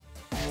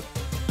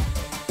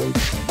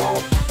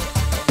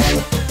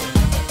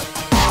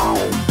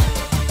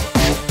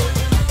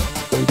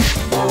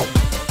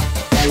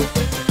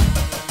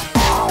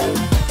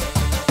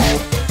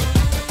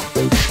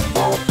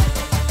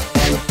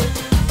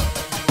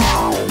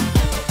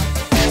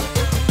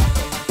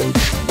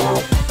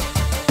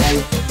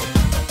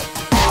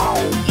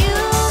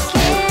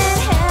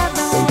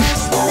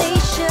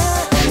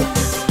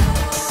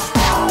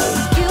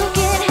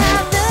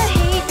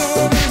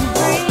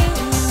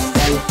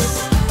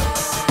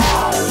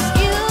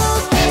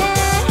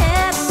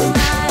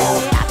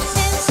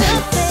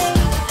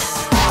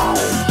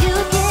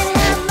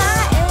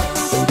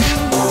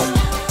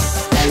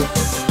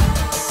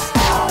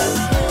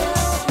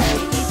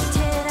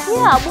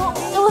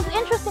was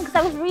interesting because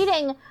I was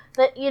reading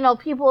that,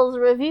 people's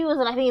reviews,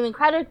 and I think even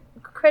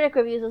critic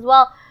reviews as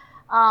well,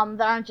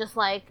 that aren't just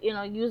like,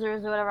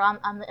 users or whatever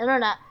on the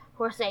internet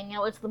who are saying,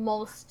 it's the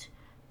most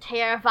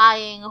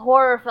terrifying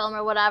horror film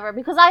or whatever,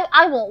 because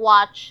I won't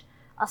watch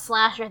a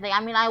slasher thing. I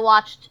mean, I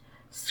watched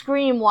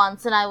Scream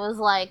once, and I was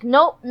like,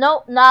 nope,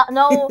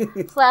 no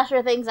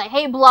slasher things. I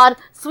hate blood.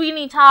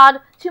 Sweeney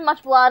Todd, too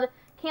much blood,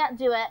 can't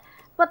do it.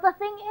 But the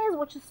thing is,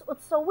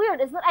 what's so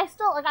weird, is that I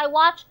still, I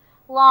watch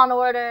Law and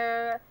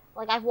Order,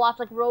 I've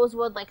watched,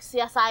 Rosewood,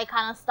 CSI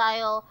kind of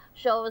style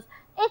shows.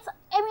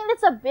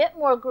 It's a bit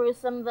more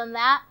gruesome than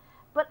that,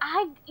 but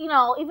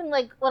even,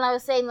 when I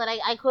was saying that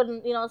I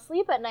couldn't,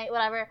 sleep at night,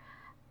 whatever,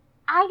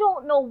 I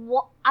don't know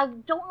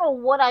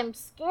what I'm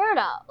scared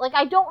of.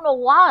 I don't know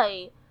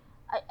why.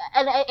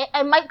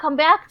 I might come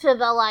back to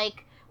the,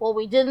 well,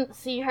 we didn't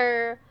see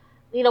her,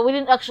 we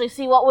didn't actually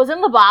see what was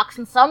in the box,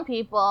 and some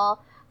people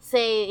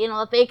say,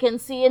 that they can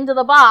see into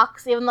the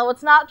box, even though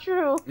it's not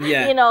true.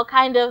 Yeah.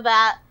 Kind of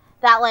that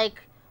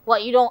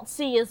what you don't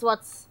see is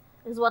what's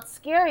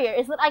scarier,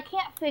 is that I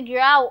can't figure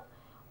out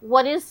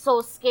what is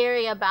so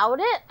scary about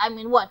it. I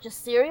mean, what,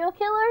 just serial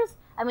killers?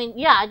 I mean,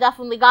 yeah, I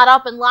definitely got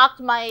up and locked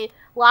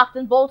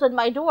and bolted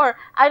my door.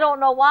 I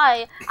don't know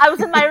why. I was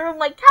in my room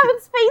Kevin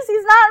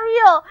Spacey's not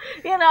real,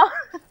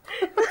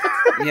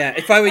 Yeah,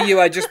 if I were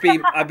you,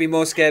 I'd be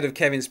more scared of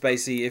Kevin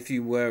Spacey if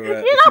you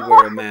were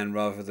a man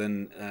rather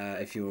than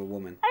if you were a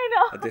woman. I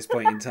know. At this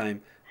point in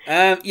time.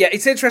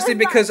 It's interesting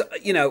because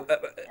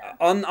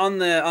on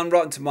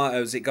Rotten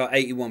Tomatoes it got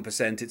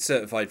 81%. It's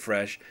certified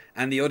fresh,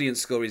 and the audience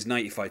score is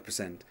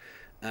 95%.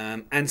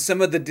 And some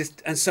of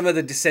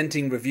the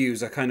dissenting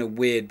reviews are kind of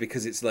weird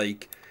because it's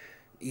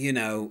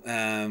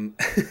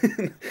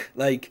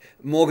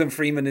Morgan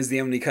Freeman is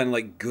the only kind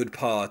of good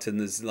part, and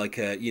there's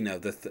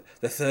the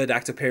third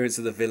act appearance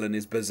of the villain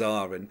is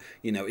bizarre, and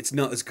it's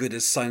not as good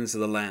as Silence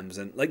of the Lambs,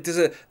 and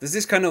there's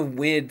this kind of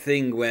weird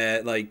thing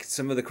where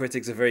some of the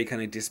critics are very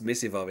kind of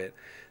dismissive of it,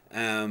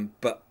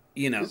 but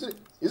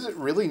Is it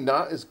really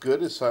not as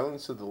good as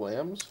Silence of the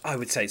Lambs? I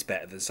would say it's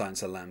better than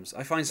Silence of the Lambs.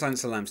 I find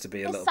Silence of the Lambs to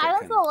be a little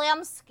Silence bit of the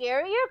Lambs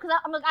scarier? Because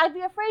I'd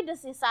be afraid to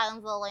see Silence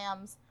of the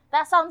Lambs.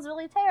 That sounds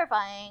really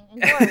terrifying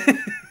and gory.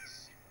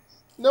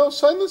 No,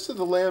 Silence of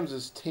the Lambs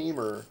is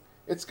tamer.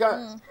 It's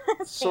got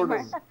sort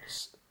of...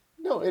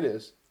 No, it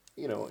is.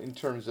 In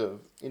terms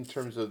of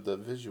the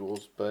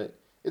visuals, but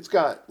it's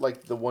got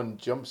the one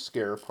jump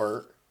scare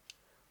part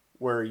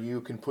where you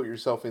can put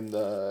yourself in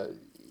the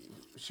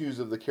shoes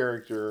of the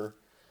character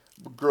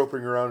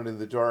groping around in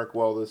the dark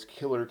while this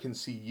killer can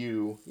see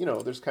you.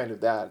 There's kind of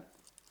that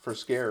for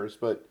scares,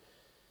 but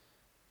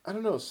I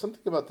don't know,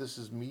 something about this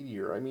is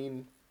meatier. I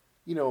mean,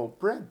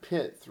 Brad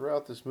Pitt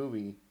throughout this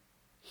movie,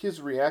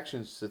 his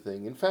reactions to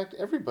things, in fact,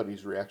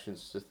 everybody's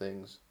reactions to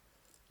things,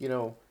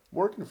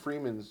 Morgan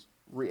Freeman's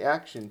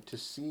reaction to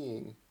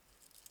seeing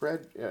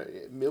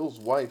Mill's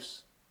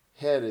wife's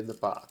head in the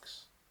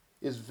box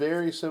is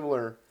very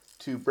similar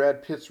to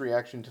Brad Pitt's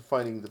reaction to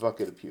finding the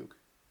bucket of puke.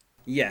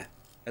 Yeah,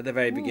 at the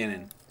very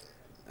beginning.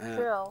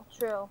 True.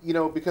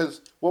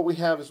 Because what we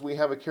have is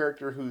a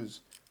character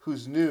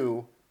who's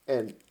new,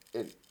 and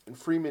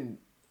Freeman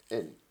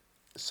and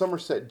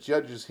Somerset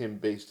judges him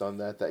based on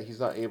that he's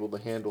not able to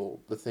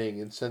handle the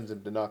thing and sends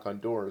him to knock on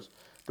doors.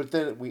 But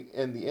then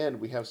in the end,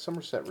 we have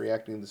Somerset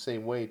reacting the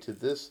same way to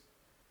this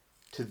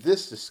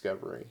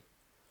discovery,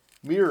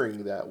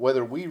 mirroring that,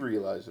 whether we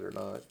realize it or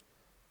not.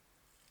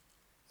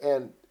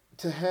 And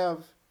to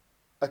have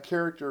a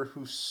character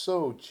who's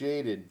so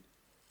jaded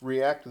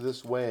react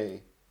this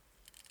way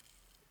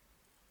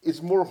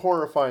is more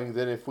horrifying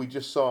than if we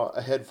just saw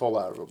a head fall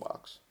out of a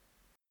box.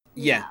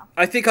 Yeah,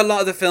 I think a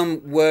lot of the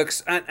film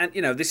works, and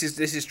this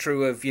is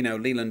true of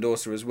Leland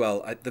Orser as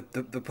well.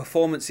 The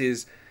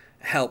performances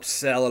help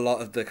sell a lot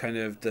of the kind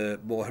of the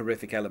more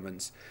horrific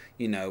elements.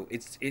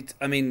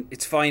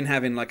 It's fine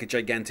having a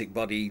gigantic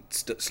body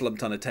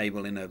slumped on a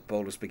table in a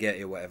bowl of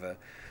spaghetti or whatever.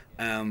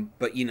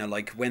 But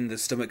when the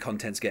stomach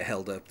contents get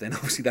held up, then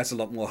obviously that's a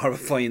lot more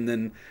horrifying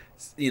than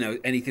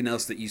anything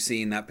else that you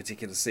see in that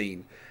particular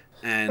scene.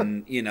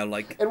 And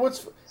and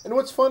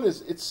what's fun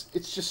is it's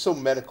just so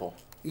medical.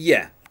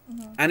 Yeah.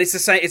 Mm-hmm. And it's the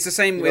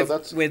same with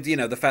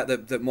the fact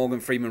that Morgan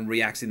Freeman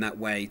reacts in that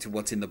way to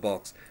what's in the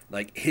box.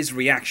 His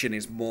reaction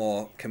is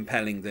more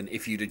compelling than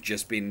if you'd have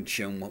just been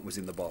shown what was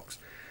in the box.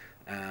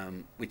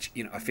 Which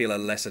I feel a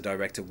lesser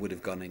director would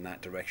have gone in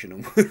that direction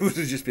and would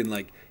have just been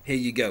here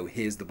you go,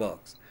 here's the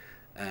box.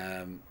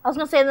 I was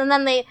gonna say, and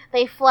then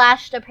they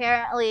flashed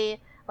apparently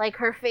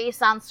her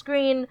face on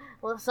screen,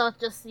 so it's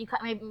just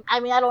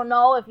I don't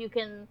know if you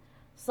can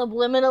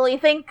subliminally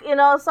think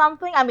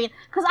something.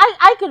 Because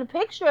I could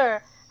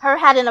picture her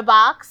head in a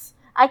box.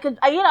 I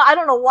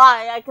don't know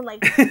why. I can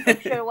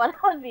picture what it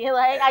would be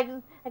like. I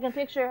can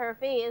picture her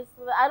face.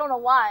 I don't know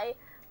why,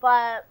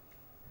 but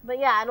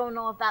yeah, I don't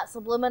know if that's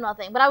subliminal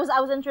thing. But I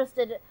was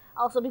interested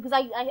also because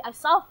I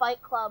saw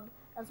Fight Club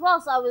as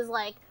well, so I was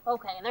like,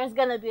 okay, there's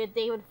gonna be a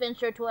David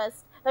Fincher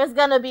twist. There's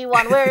gonna be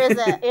one. Where is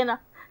it?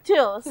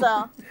 Too.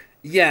 So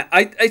Yeah,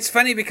 it's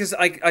funny because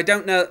I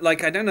don't know,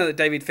 like, I don't know that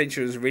David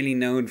Fincher is really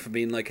known for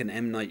being like an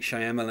M. Night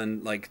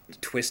Shyamalan like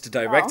twist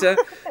director,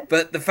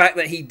 but the fact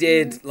that he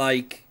did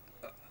like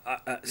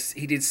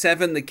he did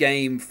Seven, The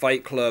Game,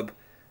 Fight Club,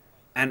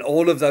 and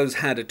all of those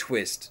had a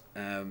twist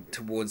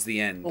towards the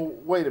end. Oh,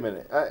 wait a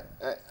minute.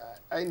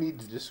 I need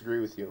to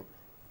disagree with you.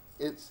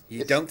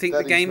 You don't think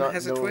The Game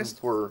has a twist?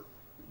 For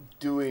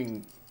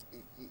doing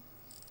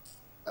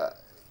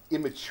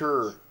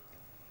immature,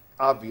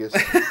 obvious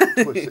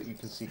twists that you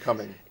can see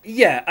coming.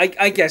 Yeah,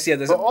 I guess yeah.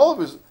 But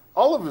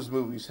all of his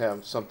movies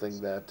have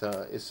something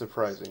that is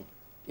surprising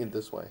in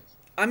this way.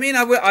 I mean,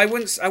 I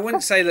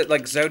wouldn't say that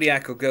like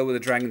Zodiac or Girl with a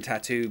Dragon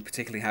Tattoo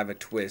particularly have a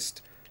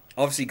twist.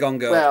 Obviously, Gone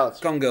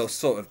Girl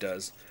sort of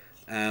does,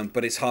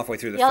 but it's halfway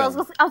through the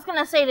film. I was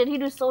gonna say, did he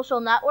do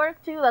Social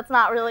Network too? That's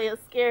not really as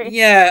scary.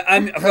 Yeah,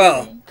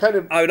 kind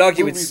of. I would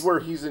argue movies where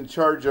he's in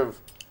charge of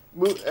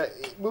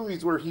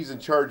movies where he's in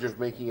charge of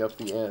making up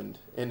the end,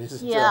 and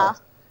his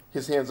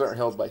hands aren't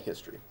held by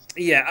history.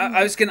 Yeah,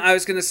 I was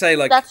gonna say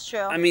like that's true.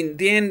 I mean,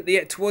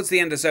 towards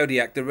the end of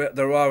Zodiac,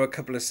 there are a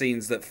couple of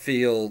scenes that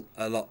feel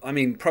a lot. I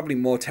mean, probably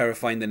more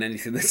terrifying than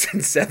anything that's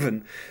in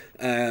Seven.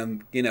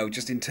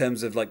 Just in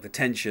terms of like the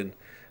tension.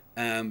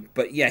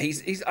 But yeah,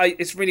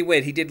 it's really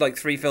weird. He did like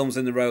 3 films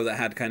in a row that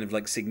had kind of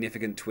like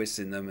significant twists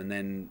in them, and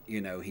then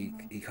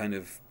he kind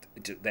of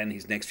then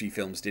his next few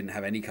films didn't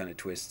have any kind of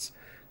twists.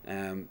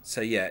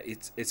 So yeah,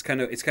 it's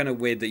kind of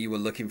weird that you were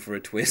looking for a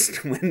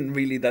twist when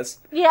really that's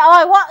because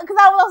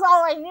that was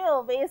all I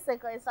knew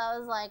basically. So I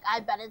was like,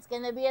 I bet it's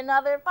gonna be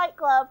another Fight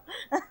Club.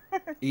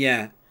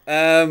 Yeah.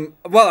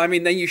 Well, I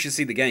mean, then you should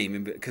see The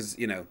Game because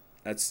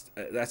that's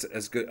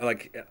as good.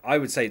 Like I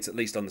would say, it's at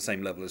least on the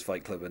same level as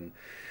Fight Club and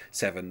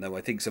Seven, though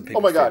I think some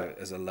people feel it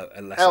as a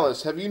lesser.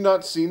 Alice, have you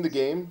not seen The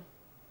Game?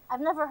 I've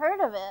never heard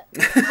of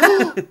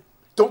it.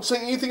 Don't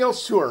say anything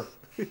else to her.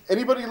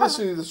 Anybody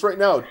listening to this right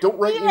now, don't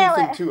write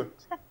anything to her.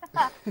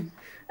 No,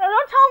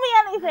 don't tell me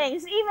anything.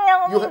 Just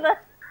email me.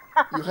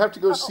 You have to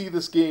go see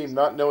this game,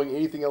 not knowing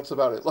anything else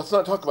about it. Let's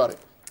not talk about it.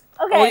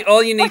 Okay.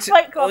 All you need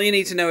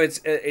to know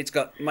is it's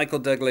got Michael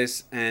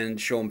Douglas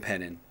and Sean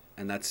Penn in,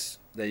 and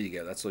there you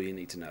go. That's all you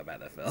need to know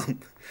about that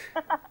film.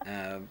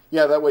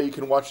 Yeah, that way you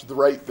can watch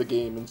The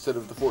Game instead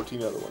of the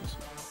 14 other ones.